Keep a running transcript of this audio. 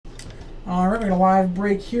All right, we're going to live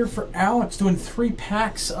break here for Alex, doing 3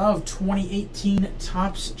 packs of 2018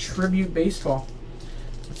 Topps Tribute Baseball.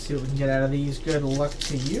 Let's see what we can get out of these. Good luck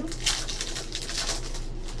to you.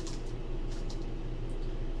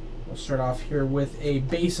 We'll start off here with a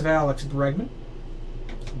base of Alex Bregman,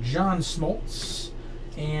 John Smoltz,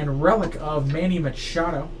 and relic of Manny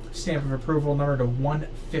Machado. Stamp of approval number to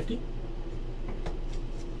 150.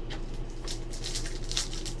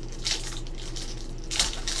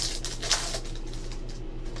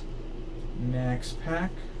 Next pack,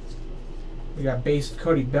 we got base of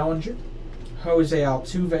Cody Bellinger, Jose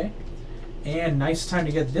Altuve, and nice time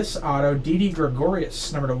to get this auto, Didi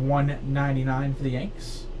Gregorius, number to 199 for the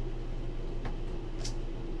Yanks.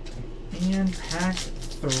 And pack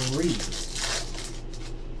 3.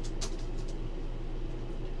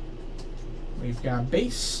 We've got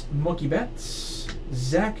base, Mookie Betts,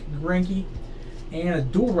 Zach Greinke, and a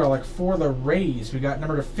dual relic for the Rays. We got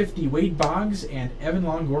number to 50, Wade Boggs and Evan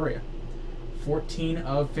Longoria. 14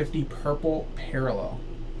 of 50 purple parallel.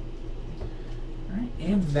 All right,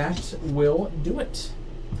 and that will do it.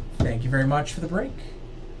 Thank you very much for the break.